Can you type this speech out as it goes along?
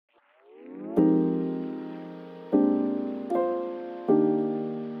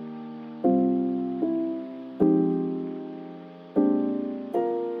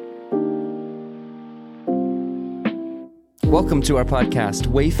Welcome to our podcast,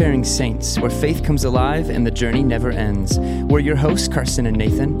 Wayfaring Saints, where faith comes alive and the journey never ends. We're your hosts, Carson and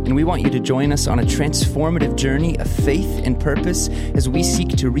Nathan, and we want you to join us on a transformative journey of faith and purpose as we seek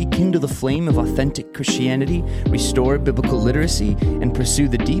to rekindle the flame of authentic Christianity, restore biblical literacy, and pursue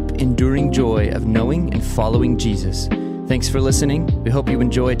the deep, enduring joy of knowing and following Jesus. Thanks for listening. We hope you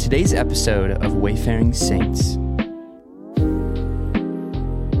enjoyed today's episode of Wayfaring Saints.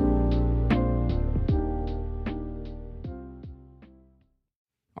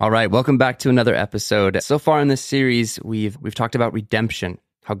 All right, welcome back to another episode. So far in this series, we've talked about redemption,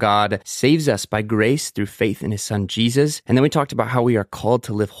 how God saves us by grace through faith in his son Jesus. And then we talked about how we are called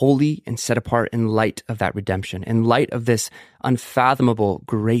to live holy and set apart in light of that redemption, in light of this unfathomable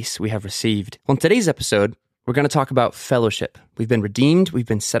grace we have received. Well, in today's episode, we're going to talk about fellowship. We've been redeemed, we've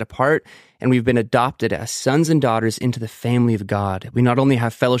been set apart, and we've been adopted as sons and daughters into the family of God. We not only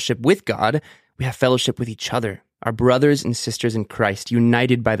have fellowship with God, we have fellowship with each other, our brothers and sisters in Christ,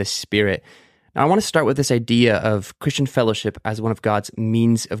 united by the Spirit. Now, I want to start with this idea of Christian fellowship as one of God's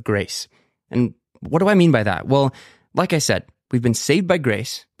means of grace. And what do I mean by that? Well, like I said, we've been saved by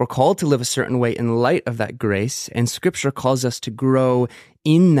grace. We're called to live a certain way in light of that grace, and Scripture calls us to grow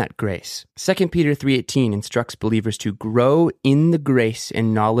in that grace. 2 Peter 3:18 instructs believers to grow in the grace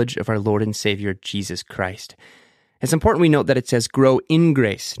and knowledge of our Lord and Savior, Jesus Christ. It's important we note that it says grow in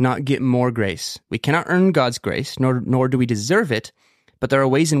grace, not get more grace. We cannot earn God's grace, nor do we deserve it, but there are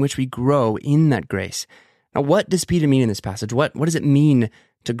ways in which we grow in that grace. Now, what does Peter mean in this passage? What does it mean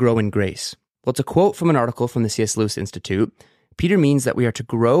to grow in grace? Well, it's a quote from an article from the C.S. Lewis Institute. Peter means that we are to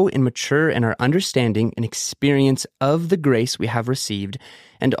grow and mature in our understanding and experience of the grace we have received,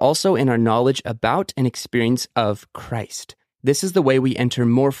 and also in our knowledge about and experience of Christ. This is the way we enter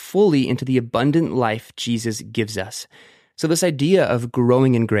more fully into the abundant life Jesus gives us. So this idea of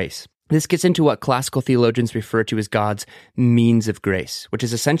growing in grace, this gets into what classical theologians refer to as God's means of grace, which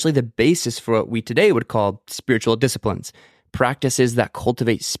is essentially the basis for what we today would call spiritual disciplines, practices that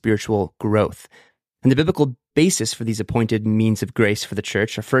cultivate spiritual growth. And the biblical basis for these appointed means of grace for the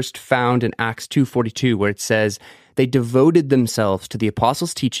church are first found in Acts 2:42, where it says, "They devoted themselves to the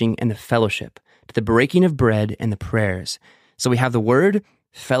apostles' teaching and the fellowship, to the breaking of bread and the prayers." So we have the word,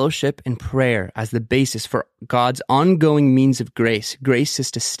 fellowship, and prayer as the basis for God's ongoing means of grace to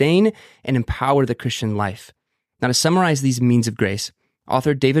sustain and empower the Christian life. Now, to summarize these means of grace,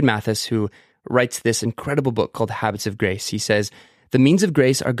 author David Mathis, who writes this incredible book called Habits of Grace, he says, "The means of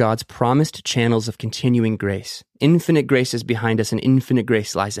grace are God's promised channels of continuing grace. Infinite grace is behind us and infinite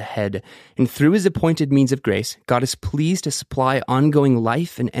grace lies ahead. And through his appointed means of grace, God is pleased to supply ongoing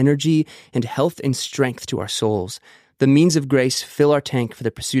life and energy and health and strength to our souls. The means of grace fill our tank for the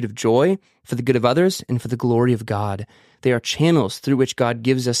pursuit of joy, for the good of others, and for the glory of God. They are channels through which God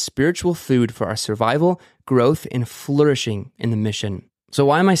gives us spiritual food for our survival, growth, and flourishing in the mission." So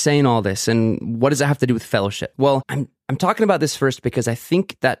why am I saying all this, and what does it have to do with fellowship? Well, I'm talking about this first because I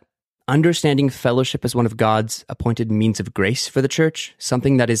think that understanding fellowship as one of God's appointed means of grace for the church,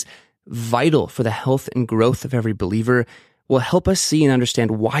 something that is vital for the health and growth of every believer, will help us see and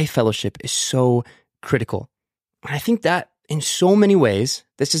understand why fellowship is so critical. I think that in so many ways,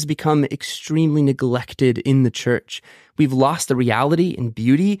 this has become extremely neglected in the church. We've lost the reality and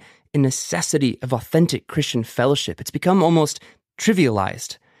beauty and necessity of authentic Christian fellowship. It's become almost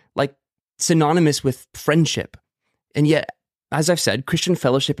trivialized, like synonymous with friendship. And yet, as I've said, Christian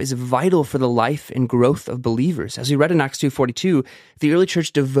fellowship is vital for the life and growth of believers. As we read in Acts 2:42, the early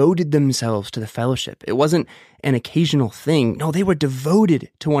church devoted themselves to the fellowship. It wasn't an occasional thing. No, they were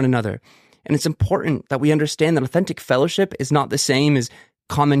devoted to one another. And it's important that we understand that authentic fellowship is not the same as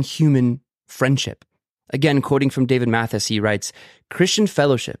common human friendship. Again, quoting from David Mathis, he writes, "Christian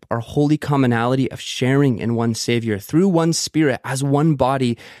fellowship, our holy commonality of sharing in one Savior through one Spirit as one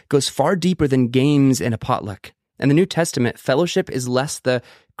body, goes far deeper than games and a potluck. In the New Testament, fellowship is less the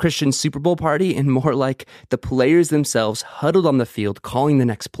Christian Super Bowl party and more like the players themselves huddled on the field calling the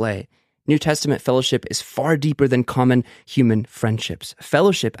next play. New Testament fellowship is far deeper than common human friendships.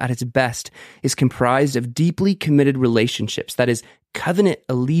 Fellowship, at its best, is comprised of deeply committed relationships, that is, covenant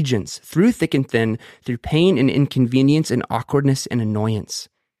allegiance, through thick and thin, through pain and inconvenience and awkwardness and annoyance."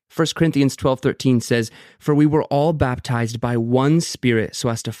 1 Corinthians 12:13 says, "For we were all baptized by one Spirit so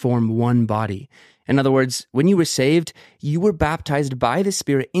as to form one body." In other words, when you were saved, you were baptized by the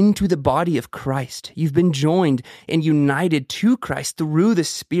Spirit into the body of Christ. You've been joined and united to Christ through the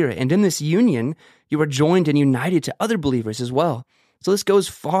Spirit. And in this union, you are joined and united to other believers as well. So this goes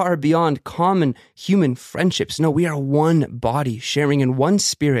far beyond common human friendships. No, we are one body, sharing in one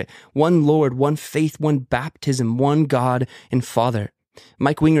Spirit, one Lord, one faith, one baptism, one God and Father.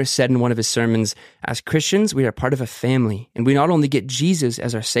 Mike Winger said in one of his sermons, as Christians, we are part of a family, and we not only get Jesus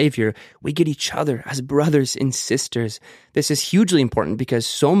as our Savior, we get each other as brothers and sisters. This is hugely important because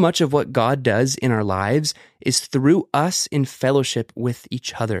so much of what God does in our lives is through us in fellowship with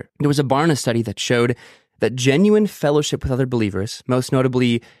each other. There was a Barna study that showed that genuine fellowship with other believers, most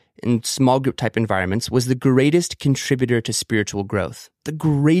notably in small group type environments, was the greatest contributor to spiritual growth. The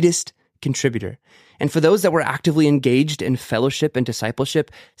greatest contributor. And for those that were actively engaged in fellowship and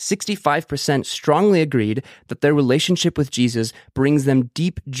discipleship, 65% strongly agreed that their relationship with Jesus brings them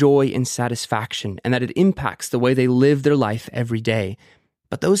deep joy and satisfaction, and that it impacts the way they live their life every day.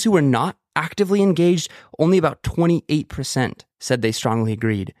 But those who were not actively engaged, only about 28% said they strongly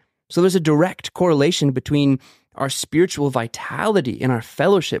agreed. So there's a direct correlation between our spiritual vitality and our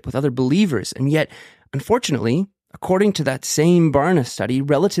fellowship with other believers, and yet, unfortunately, according to that same Barna study,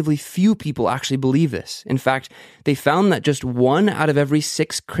 relatively few people actually believe this. In fact, they found that just 1 out of every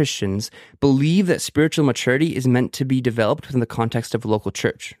 6 Christians believe that spiritual maturity is meant to be developed within the context of a local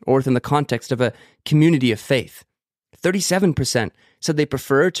church or within the context of a community of faith. 37% said they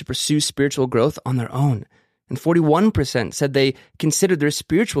prefer to pursue spiritual growth on their own. And 41% said they considered their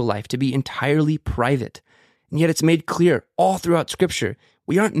spiritual life to be entirely private. And yet it's made clear all throughout Scripture,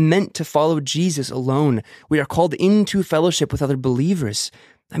 we aren't meant to follow Jesus alone. We are called into fellowship with other believers.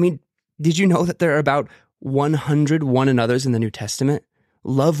 I mean, did you know that there are about 100 one another's in the New Testament?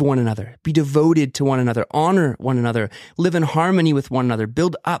 Love one another, be devoted to one another, honor one another, live in harmony with one another,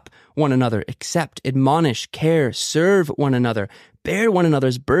 build up one another, accept, admonish, care, serve one another, bear one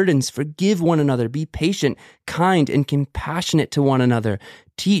another's burdens, forgive one another, be patient, kind, and compassionate to one another,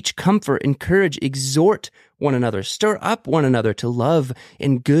 teach, comfort, encourage, exhort one another, stir up one another to love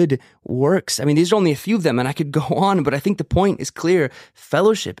and good works. I mean, these are only a few of them, and I could go on, but I think the point is clear.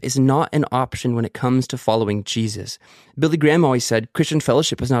 Fellowship is not an option when it comes to following Jesus. Billy Graham always said, Christian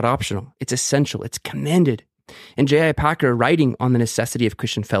fellowship is not optional. It's essential. It's commanded. And J.I. Packer, writing on the necessity of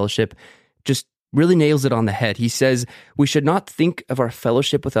Christian fellowship, just really nails it on the head. He says, we should not think of our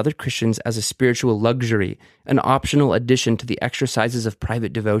fellowship with other Christians as a spiritual luxury, an optional addition to the exercises of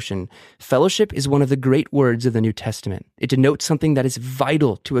private devotion. Fellowship is one of the great words of the New Testament. It denotes something that is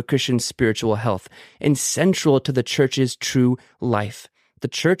vital to a Christian's spiritual health and central to the church's true life. The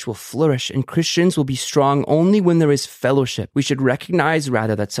church will flourish and Christians will be strong only when there is fellowship. We should recognize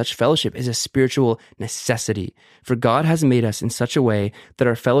rather that such fellowship is a spiritual necessity. For God has made us in such a way that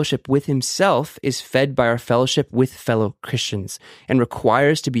our fellowship with Himself is fed by our fellowship with fellow Christians and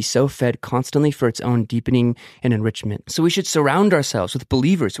requires to be so fed constantly for its own deepening and enrichment. So we should surround ourselves with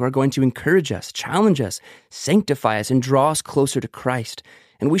believers who are going to encourage us, challenge us, sanctify us, and draw us closer to Christ.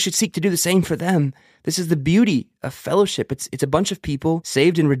 And we should seek to do the same for them. This is the beauty of fellowship. It's a bunch of people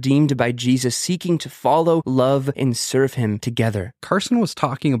saved and redeemed by Jesus seeking to follow, love, and serve Him together. Carson was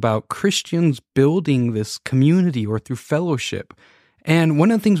talking about Christians building this community or through fellowship. And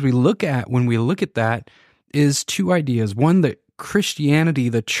one of the things we look at when we look at that is 2 ideas. One, that Christianity,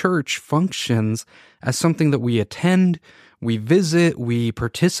 the church, functions as something that we attend, we visit, we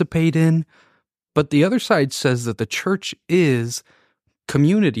participate in. But the other side says that the church is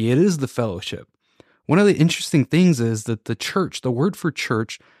community. It is the fellowship. One of the interesting things is that the church, the word for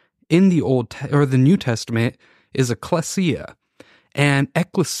church in the the New Testament is ecclesia. And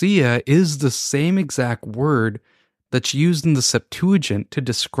ecclesia is the same exact word that's used in the Septuagint to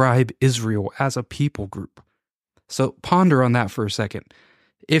describe Israel as a people group. So ponder on that for a second.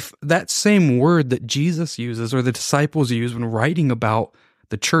 If that same word that Jesus uses or the disciples use when writing about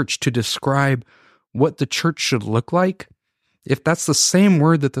the church to describe what the church should look like, if that's the same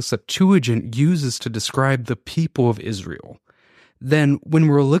word that the Septuagint uses to describe the people of Israel, then when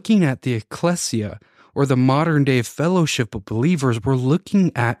we're looking at the ecclesia or the modern day fellowship of believers, we're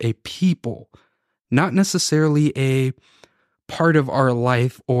looking at a people, not necessarily a part of our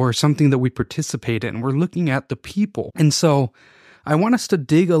life or something that we participate in. We're looking at the people. And so I want us to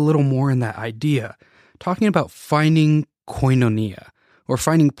dig a little more in that idea, talking about finding koinonia or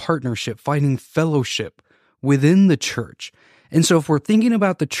finding partnership, finding fellowship within the church. And so if we're thinking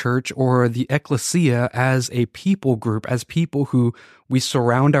about the church or the ecclesia as a people group, as people who we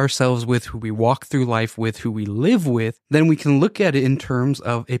surround ourselves with, who we walk through life with, who we live with, then we can look at it in terms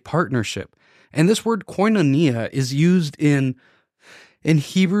of a partnership. And this word koinonia is used in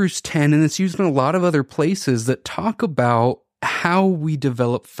Hebrews 10, and it's used in a lot of other places that talk about how we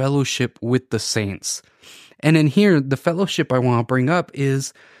develop fellowship with the saints. And in here, the fellowship I want to bring up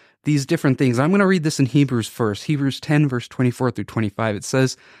is these different things. I'm going to read this in Hebrews first. Hebrews 10, verse 24 through 25. It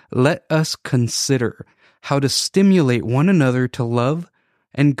says, "Let us consider how to stimulate one another to love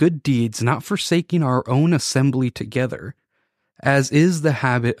and good deeds, not forsaking our own assembly together, as is the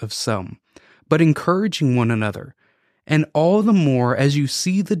habit of some, but encouraging one another, and all the more as you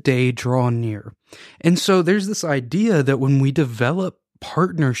see the day draw near. And so there's this idea that when we develop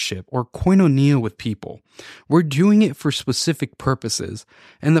partnership or koinonia with people, we're doing it for specific purposes.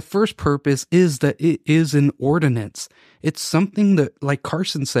 And the first purpose is that it is an ordinance. It's something that, like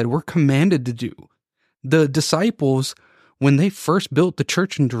Carson said, we're commanded to do. The disciples, when they first built the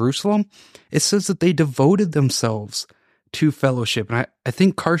church in Jerusalem, it says that they devoted themselves to fellowship. And I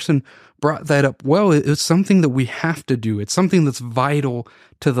think Carson brought that up well. It's something that we have to do. It's something that's vital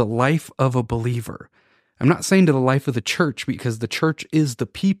to the life of a believer. I'm not saying to the life of the church, because the church is the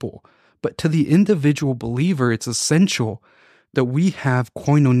people, but to the individual believer, it's essential that we have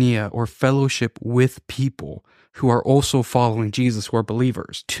koinonia or fellowship with people who are also following Jesus, who are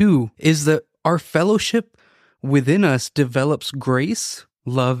believers. 2 is that our fellowship within us develops grace,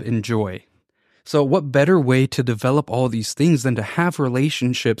 love, and joy. So what better way to develop all these things than to have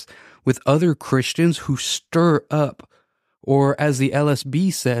relationships with other Christians who stir up, or as the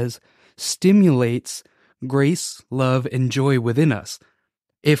LSB says, stimulates grace, love, and joy within us.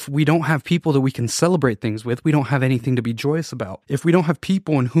 If we don't have people that we can celebrate things with, we don't have anything to be joyous about. If we don't have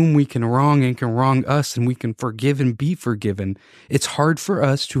people in whom we can wrong and can wrong us and we can forgive and be forgiven, it's hard for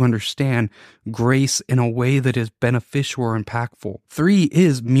us to understand grace in a way that is beneficial or impactful. 3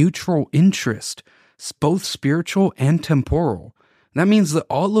 is mutual interest, both spiritual and temporal. That means that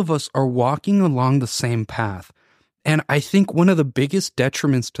all of us are walking along the same path. And I think one of the biggest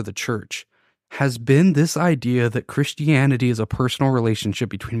detriments to the church has been this idea that Christianity is a personal relationship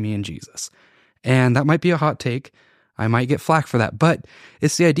between me and Jesus. And that might be a hot take. I might get flack for that. But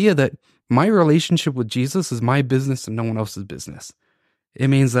it's the idea that my relationship with Jesus is my business and no one else's business. It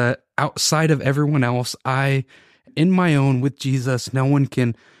means that outside of everyone else, in my own with Jesus, no one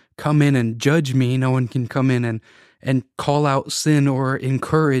can come in and judge me. No one can come in and call out sin or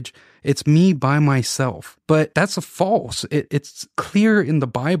encourage. It's me by myself. But that's a false. It's clear in the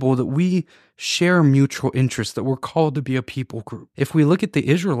Bible that we share mutual interests, that we're called to be a people group. If we look at the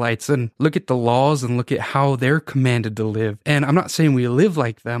Israelites and look at the laws and look at how they're commanded to live, and I'm not saying we live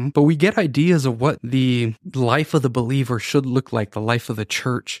like them, but we get ideas of what the life of the believer should look like, the life of the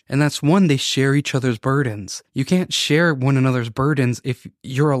church. And that's one, they share each other's burdens. You can't share one another's burdens if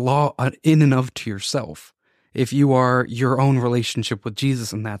you're a law in and of to yourself. If you are your own relationship with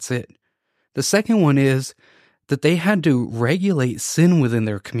Jesus and that's it. The second one is that they had to regulate sin within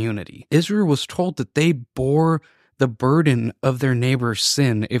their community. Israel was told that they bore the burden of their neighbor's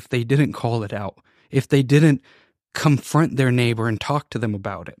sin if they didn't call it out, if they didn't confront their neighbor and talk to them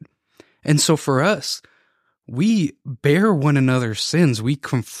about it. And so for us, we bear one another's sins. We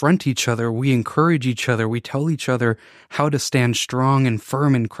confront each other. We encourage each other. We tell each other how to stand strong and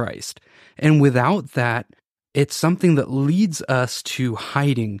firm in Christ. And without that, it's something that leads us to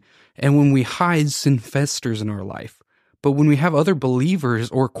hiding. And when we hide, sin festers in our life. But when we have other believers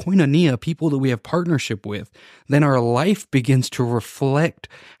or koinonia, people that we have partnership with, then our life begins to reflect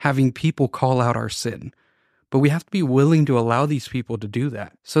having people call out our sin. But we have to be willing to allow these people to do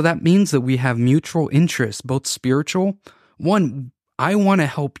that. So that means that we have mutual interests, both spiritual. One, I want to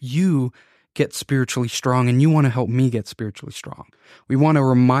help you get spiritually strong, and you want to help me get spiritually strong. We want to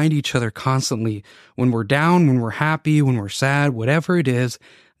remind each other constantly when we're down, when we're happy, when we're sad, whatever it is,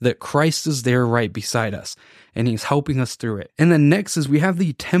 that Christ is there right beside us, and he's helping us through it. And then next is we have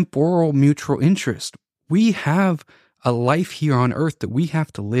the temporal mutual interest. We have a life here on earth that we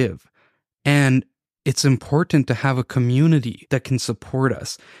have to live, and it's important to have a community that can support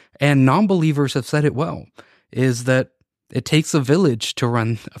us. And non-believers have said it well, is that it takes a village to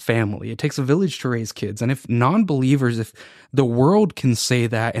run a family. It takes a village to raise kids. And if non-believers, if the world can say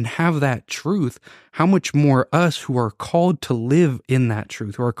that and have that truth, how much more us who are called to live in that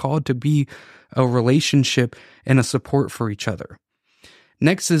truth, who are called to be a relationship and a support for each other.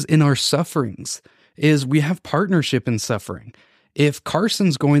 Next is in our sufferings, is we have partnership in suffering. If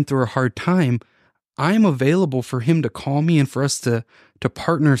Carson's going through a hard time, I'm available for him to call me and for us to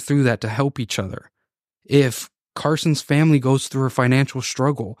partner through that, to help each other. If Carson's family goes through a financial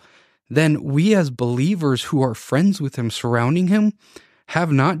struggle, then we as believers who are friends with him, surrounding him,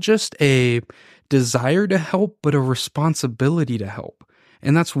 have not just a desire to help, but a responsibility to help.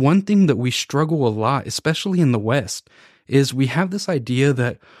 And that's one thing that we struggle a lot, especially in the West, is we have this idea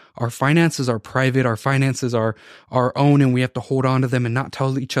that our finances are private, our finances are our own, and we have to hold on to them and not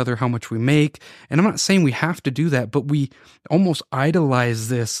tell each other how much we make. And I'm not saying we have to do that, but we almost idolize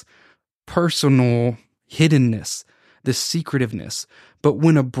this personal hiddenness, this secretiveness. But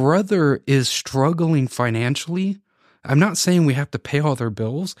when a brother is struggling financially, I'm not saying we have to pay all their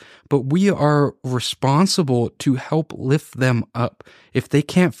bills, but we are responsible to help lift them up. If they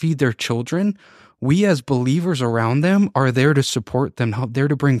can't feed their children, we as believers around them are there to support them, there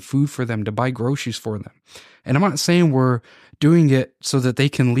to bring food for them, to buy groceries for them. And I'm not saying we're doing it so that they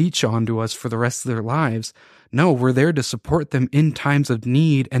can leech onto us for the rest of their lives. No, we're there to support them in times of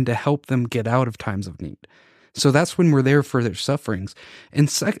need and to help them get out of times of need. So that's when we're there for their sufferings.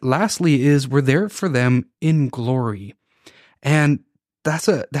 And lastly is we're there for them in glory. And that's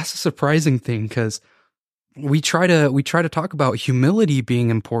a surprising thing, because we try to talk about humility being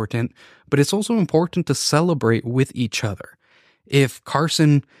important, but it's also important to celebrate with each other. If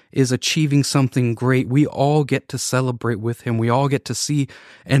Carson is achieving something great, we all get to celebrate with him. We all get to see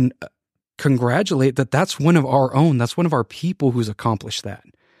and congratulate that that's one of our own. That's one of our people who's accomplished that,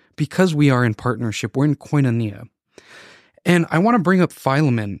 because we are in partnership. We're in koinonia. And I want to bring up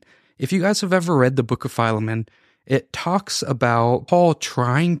Philemon. If you guys have ever read the book of Philemon, it talks about Paul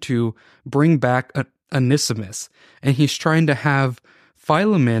trying to bring back Onesimus, and he's trying to have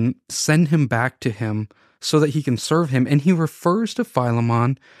Philemon send him back to him so that he can serve him. And he refers to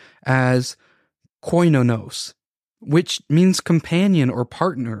Philemon as koinonos, which means companion or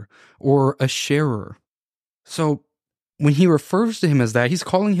partner or a sharer. So when he refers to him as that, he's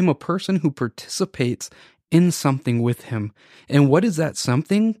calling him a person who participates in something with him. And what is that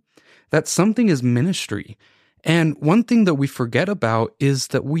something? That something is ministry. And one thing that we forget about is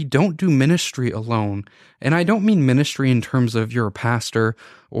that we don't do ministry alone. And I don't mean ministry in terms of you're a pastor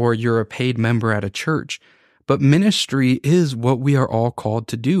or you're a paid member at a church, but ministry is what we are all called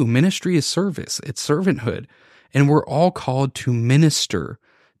to do. Ministry is service. It's servanthood. And we're all called to minister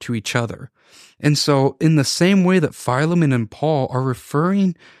to each other. And so in the same way that Philemon and Paul are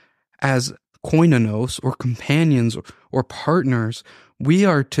referring as koinonos or companions or partners, we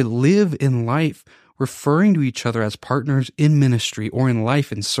are to live in life referring to each other as partners in ministry or in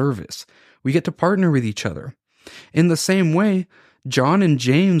life and service. We get to partner with each other. In the same way, John and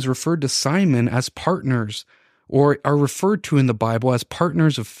James referred to Simon as partners, or are referred to in the Bible as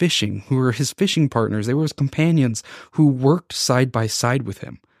partners of fishing, who were his fishing partners. They were his companions who worked side by side with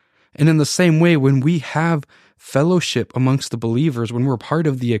him. And in the same way, when we have fellowship amongst the believers, when we're part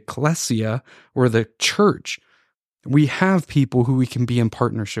of the ecclesia or the church, we have people who we can be in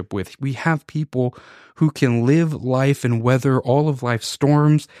partnership with. We have people who can live life and weather all of life's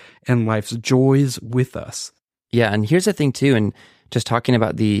storms and life's joys with us. Yeah, and here's the thing too, and just talking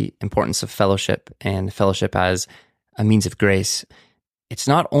about the importance of fellowship and fellowship as a means of grace. It's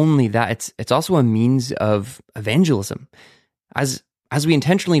not only that, it's also a means of evangelism. As we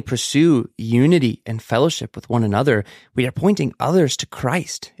intentionally pursue unity and fellowship with one another, we are pointing others to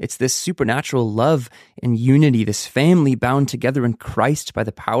Christ. It's this supernatural love and unity, this family bound together in Christ by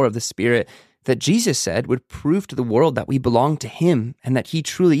the power of the Spirit that Jesus said would prove to the world that we belong to Him and that He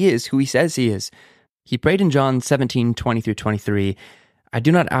truly is who He says He is. He prayed in John 17:20-23, I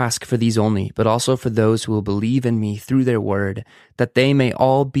do not ask for these only, but also for those who will believe in me through their word, that they may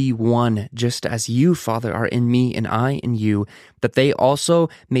all be one, just as you, Father, are in me and I in you, that they also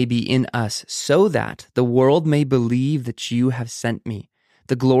may be in us, so that the world may believe that you have sent me.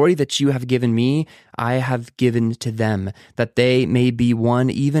 The glory that you have given me, I have given to them, that they may be one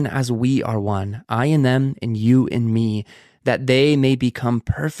even as we are one, I in them and you in me, that they may become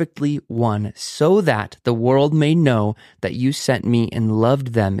perfectly one, so that the world may know that you sent me and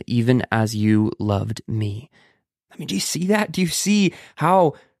loved them even as you loved me. I mean, do you see that? Do you see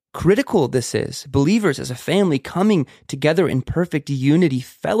how critical this is? Believers as a family coming together in perfect unity,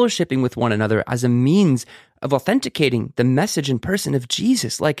 fellowshipping with one another as a means of authenticating the message and person of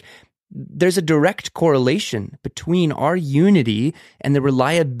Jesus. Like, there's a direct correlation between our unity and the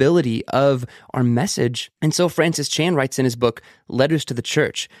reliability of our message. And so Francis Chan writes in his book, Letters to the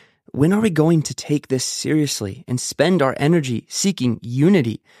Church, when are we going to take this seriously and spend our energy seeking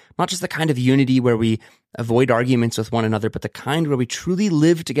unity? Not just the kind of unity where we avoid arguments with one another, but the kind where we truly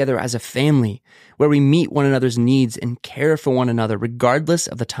live together as a family, where we meet one another's needs and care for one another, regardless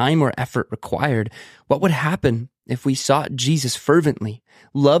of the time or effort required. What would happen if we sought Jesus fervently,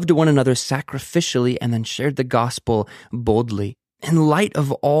 loved one another sacrificially, and then shared the gospel boldly? In light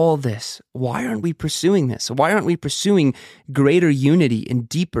of all this, why aren't we pursuing this? Why aren't we pursuing greater unity and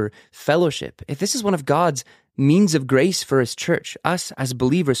deeper fellowship? If this is one of God's means of grace for His church, us as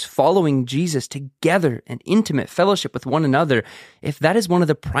believers following Jesus together in intimate fellowship with one another, if that is one of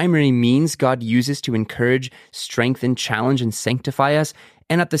the primary means God uses to encourage, strengthen, challenge, and sanctify us,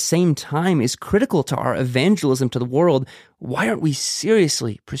 and at the same time is critical to our evangelism to the world, why aren't we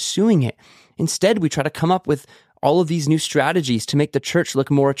seriously pursuing it? Instead, we try to come up with all of these new strategies to make the church look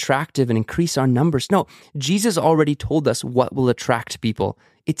more attractive and increase our numbers. No, Jesus already told us what will attract people.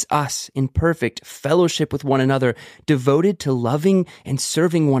 It's us in perfect fellowship with one another, devoted to loving and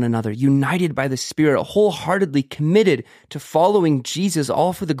serving one another, united by the Spirit, wholeheartedly committed to following Jesus,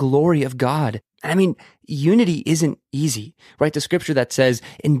 all for the glory of God. I mean, unity isn't easy, right? The scripture that says,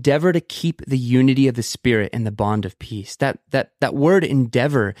 endeavor to keep the unity of the Spirit and the bond of peace. That word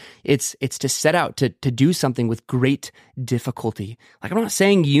endeavor, it's to set out to do something with great difficulty. Like, I'm not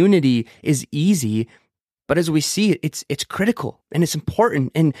saying unity is easy, but as we see it, it's critical and it's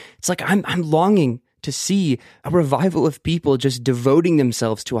important. And it's like, I'm longing to see a revival of people just devoting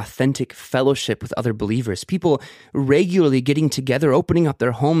themselves to authentic fellowship with other believers. People regularly getting together, opening up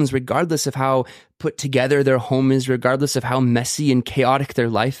their homes, regardless of how put together their home is, regardless of how messy and chaotic their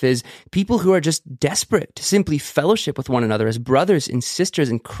life is. People who are just desperate to simply fellowship with one another as brothers and sisters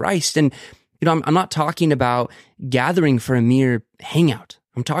in Christ. And, I'm not talking about gathering for a mere hangout.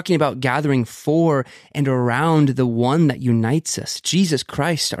 I'm talking about gathering for and around the one that unites us, Jesus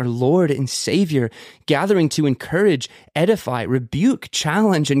Christ, our Lord and Savior, gathering to encourage, edify, rebuke,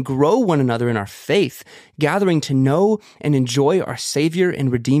 challenge, and grow one another in our faith, gathering to know and enjoy our Savior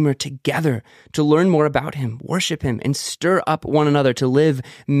and Redeemer together, to learn more about Him, worship Him, and stir up one another to live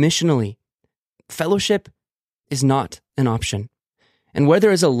missionally. Fellowship is not an option. And where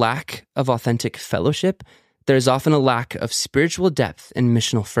there is a lack of authentic fellowship, there is often a lack of spiritual depth and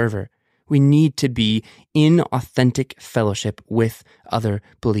missional fervor. We need to be in authentic fellowship with other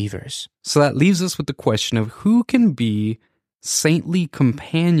believers. So that leaves us with the question of who can be saintly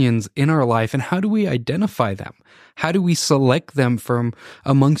companions in our life, and how do we identify them? How do we select them from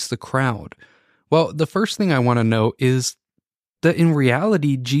amongst the crowd? Well, the first thing I want to know is that in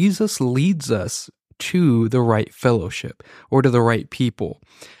reality, Jesus leads us to the right fellowship or to the right people.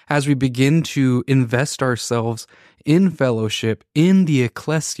 As we begin to invest ourselves in fellowship in the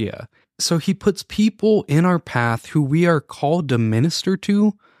ecclesia, so He puts people in our path who we are called to minister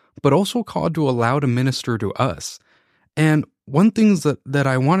to, but also called to allow to minister to us. And one thing that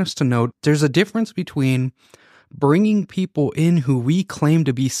I want us to note, there's a difference between bringing people in who we claim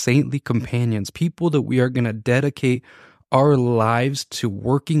to be saintly companions, people that we are going to dedicate our lives to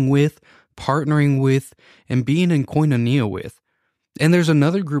working with, partnering with, and being in koinonia with. And there's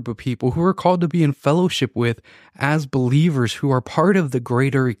another group of people who are called to be in fellowship with as believers who are part of the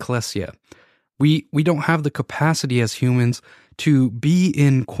greater ecclesia. We don't have the capacity as humans to be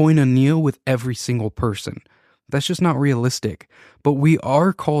in koinonia with every single person. That's just not realistic. But we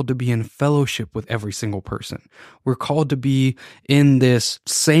are called to be in fellowship with every single person. We're called to be in this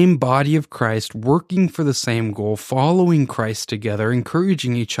same body of Christ, working for the same goal, following Christ together,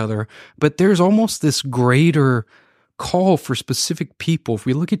 encouraging each other. But there's almost this greater call for specific people. If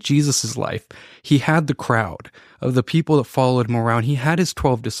we look at Jesus' life, He had the crowd of the people that followed Him around. He had His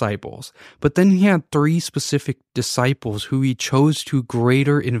 12 disciples, but then He had 3 specific disciples who He chose to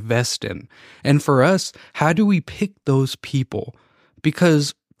greater invest in. And for us, how do we pick those people?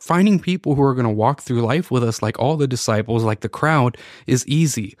 Because finding people who are going to walk through life with us like all the disciples, like the crowd, is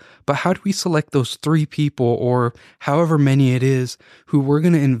easy. But how do we select those 3 people, or however many it is, who we're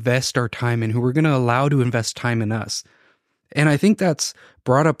going to invest our time in, who we're going to allow to invest time in us? And I think that's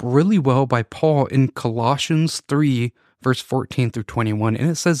brought up really well by Paul in Colossians 3, verse 14 through 21. And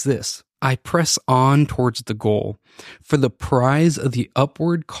it says this: I press on towards the goal, for the prize of the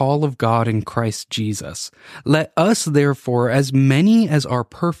upward call of God in Christ Jesus. Let us, therefore, as many as are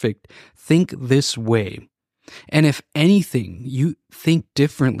perfect, think this way. And if anything you think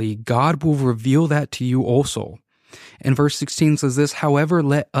differently, God will reveal that to you also. And verse 16 says this: however,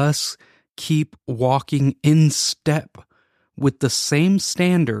 let us keep walking in step with the same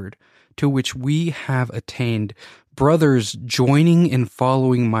standard to which we have attained. Brothers, joining in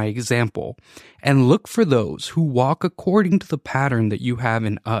following my example, and look for those who walk according to the pattern that you have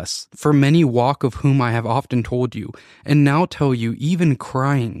in us. For many walk, of whom I have often told you, and now tell you, even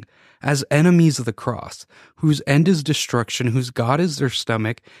crying, as enemies of the cross, whose end is destruction, whose God is their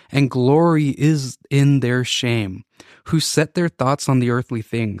stomach, and glory is in their shame, who set their thoughts on the earthly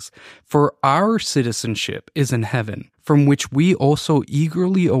things. For our citizenship is in heaven, from which we also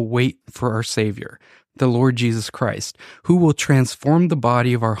eagerly await for our Savior, the Lord Jesus Christ, who will transform the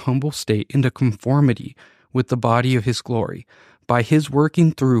body of our humble state into conformity with the body of His glory, by His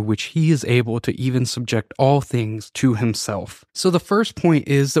working through which He is able to even subject all things to Himself. So the first point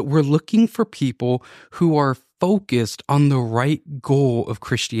is that we're looking for people who are focused on the right goal of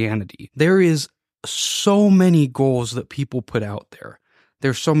Christianity. There is so many goals that people put out there.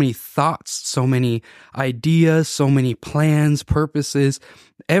 There's so many thoughts, so many ideas, so many plans, purposes.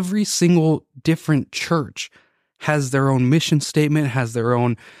 Every single different church has their own mission statement, has their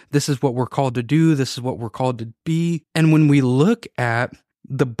own, this is what we're called to do, this is what we're called to be. And when we look at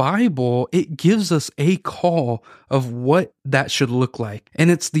the Bible, it gives us a call of what that should look like. And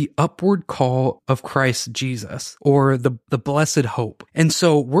it's the upward call of Christ Jesus, or the blessed hope. And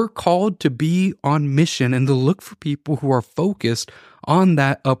so we're called to be on mission and to look for people who are focused on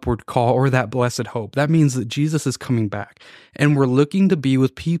that upward call or that blessed hope. That means that Jesus is coming back. And we're looking to be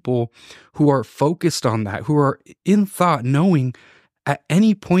with people who are focused on that, who are in thought, knowing at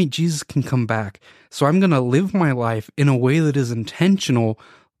any point Jesus can come back. So I'm going to live my life in a way that is intentional,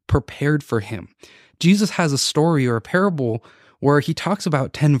 prepared for him. Jesus has a story or a parable where he talks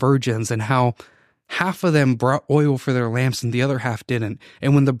about 10 virgins and how half of them brought oil for their lamps and the other half didn't.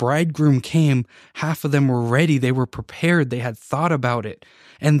 And when the bridegroom came, half of them were ready. They were prepared. They had thought about it.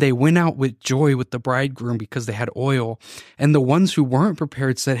 And they went out with joy with the bridegroom because they had oil. And the ones who weren't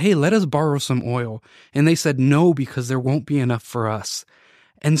prepared said, hey, let us borrow some oil. And they said, no, because there won't be enough for us.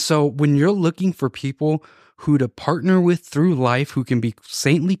 And so when you're looking for people who to partner with through life, who can be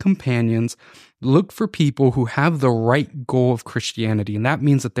saintly companions, look for people who have the right goal of Christianity. And that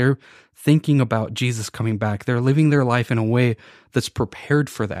means that they're thinking about Jesus coming back. They're living their life in a way that's prepared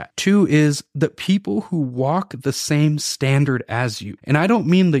for that. 2 is that people who walk the same standard as you. And I don't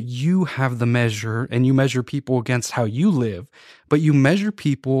mean that you have the measure and you measure people against how you live, but you measure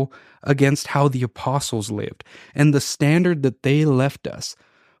people against how the apostles lived and the standard that they left us.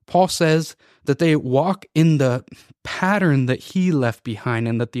 Paul says that they walk in the pattern that he left behind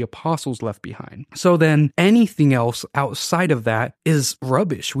and that the apostles left behind. So then anything else outside of that is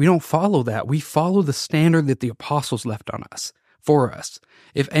rubbish. We don't follow that. We follow the standard that the apostles left on us, for us.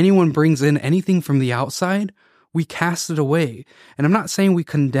 If anyone brings in anything from the outside, we cast it away. And I'm not saying we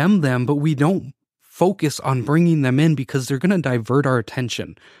condemn them, but we don't focus on bringing them in because they're going to divert our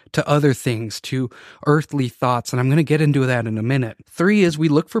attention to other things, to earthly thoughts. And I'm going to get into that in a minute. 3 is we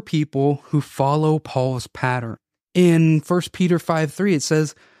look for people who follow Paul's pattern. In 1 Peter 5:3, it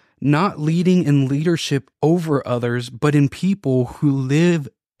says, not leading in leadership over others, but in people who live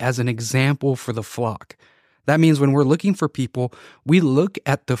as an example for the flock. That means when we're looking for people, we look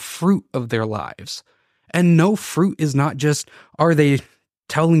at the fruit of their lives. And no, fruit is not just, are they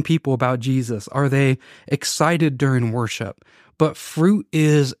telling people about Jesus? Are they excited during worship? But fruit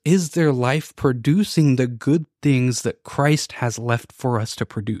is their life producing the good things that Christ has left for us to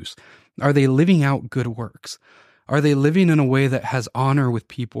produce? Are they living out good works? Are they living in a way that has honor with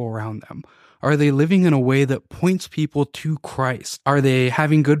people around them? Are they living in a way that points people to Christ? Are they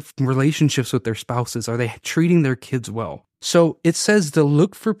having good relationships with their spouses? Are they treating their kids well? So it says to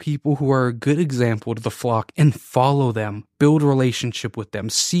look for people who are a good example to the flock and follow them, build relationship with them,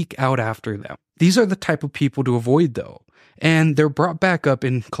 seek out after them. These are the type of people to avoid, though. And they're brought back up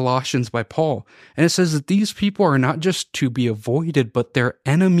in Colossians by Paul. And it says that these people are not just to be avoided, but they're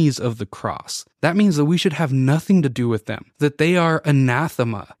enemies of the cross. That means that we should have nothing to do with them, that they are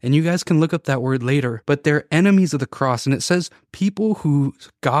anathema. And you guys can look up that word later, but they're enemies of the cross. And it says people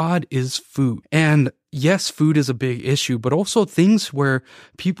whose God is food. And yes, food is a big issue, but also things where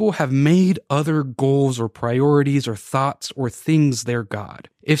people have made other goals or priorities or thoughts or things their God.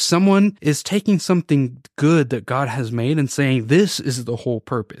 If someone is taking something good that God has made and saying, this is the whole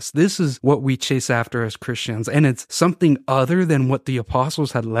purpose, this is what we chase after as Christians, and it's something other than what the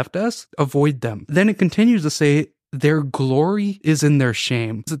apostles had left us, avoid them. Then it continues to say, their glory is in their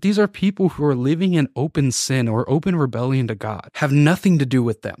shame. That these are people who are living in open sin or open rebellion to God. Have nothing to do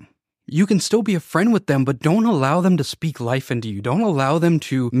with them. You can still be a friend with them, but don't allow them to speak life into you. Don't allow them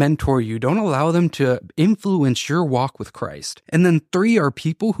to mentor you. Don't allow them to influence your walk with Christ. And then 3 are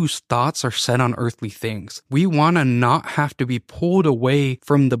people whose thoughts are set on earthly things. We want to not have to be pulled away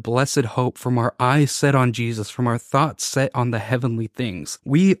from the blessed hope, from our eyes set on Jesus, from our thoughts set on the heavenly things.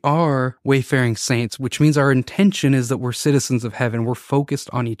 We are wayfaring saints, which means our intention is that we're citizens of heaven. We're focused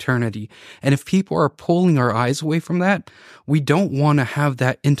on eternity. And if people are pulling our eyes away from that, we don't want to have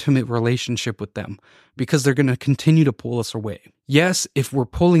that intimate relationship with them because they're going to continue to pull us away. Yes, if we're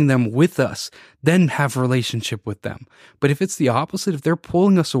pulling them with us, then have a relationship with them. But if it's the opposite, if they're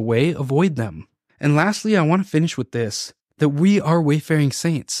pulling us away, avoid them. And lastly, I want to finish with this, that we are wayfaring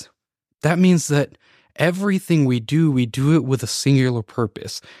saints. That means that everything we do it with a singular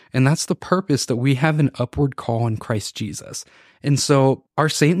purpose. And that's the purpose that we have an upward call in Christ Jesus. And so our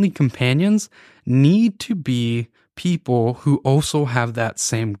saintly companions need to be people who also have that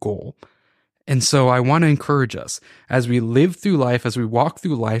same goal. And so I want to encourage us as we live through life, as we walk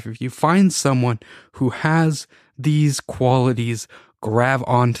through life, if you find someone who has these qualities, grab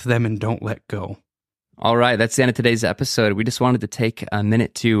onto them and don't let go. All right, that's the end of today's episode. We just wanted to take a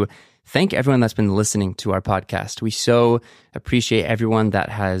minute to thank everyone that's been listening to our podcast. We so appreciate everyone that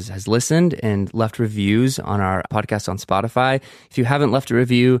has listened and left reviews on our podcast on Spotify. If you haven't left a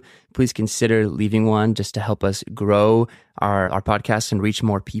review, please consider leaving one just to help us grow our podcast and reach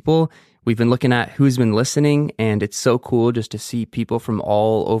more people. We've been looking at who's been listening, and it's so cool just to see people from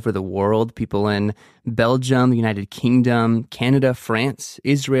all over the world, people in Belgium, the United Kingdom, Canada, France,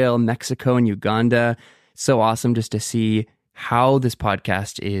 Israel, Mexico, and Uganda. It's so awesome just to see how this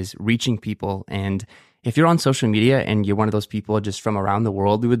podcast is reaching people. And if you're on social media and you're one of those people just from around the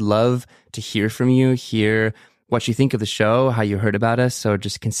world, we would love to hear from you, hear what you think of the show, how you heard about us. So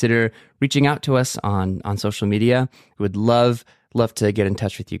just consider reaching out to us on social media. We would love to get in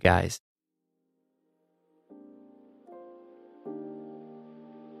touch with you guys.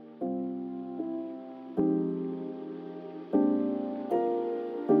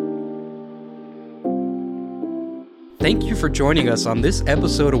 Thank you for joining us on this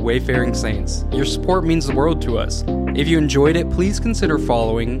episode of Wayfaring Saints. Your support means the world to us. If you enjoyed it, please consider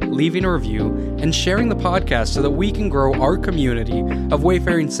following, leaving a review, and sharing the podcast so that we can grow our community of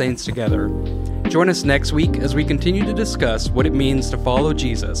Wayfaring Saints together. Join us next week as we continue to discuss what it means to follow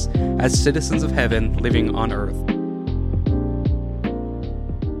Jesus as citizens of heaven living on earth.